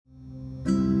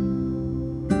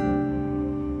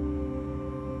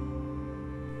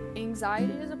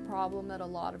Anxiety is a problem that a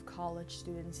lot of college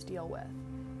students deal with.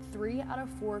 3 out of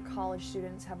 4 college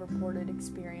students have reported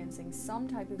experiencing some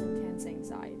type of intense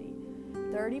anxiety.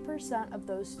 30% of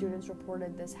those students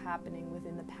reported this happening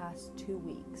within the past 2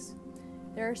 weeks.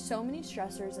 There are so many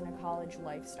stressors in a college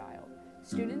lifestyle.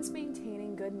 Students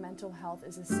maintaining good mental health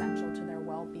is essential to their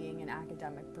well-being and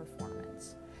academic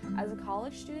performance. As a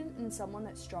college student and someone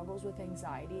that struggles with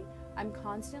anxiety, I'm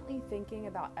constantly thinking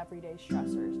about everyday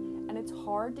stressors, and it's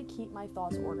hard to keep my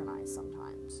thoughts organized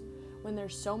sometimes when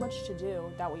there's so much to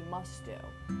do that we must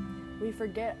do. We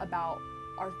forget about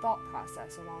our thought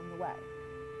process along the way.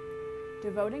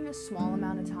 Devoting a small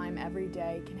amount of time every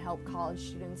day can help college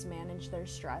students manage their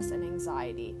stress and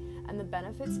anxiety, and the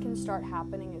benefits can start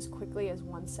happening as quickly as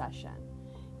one session.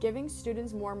 Giving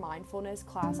students more mindfulness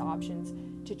class options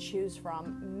to choose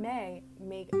from may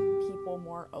make people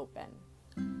more open.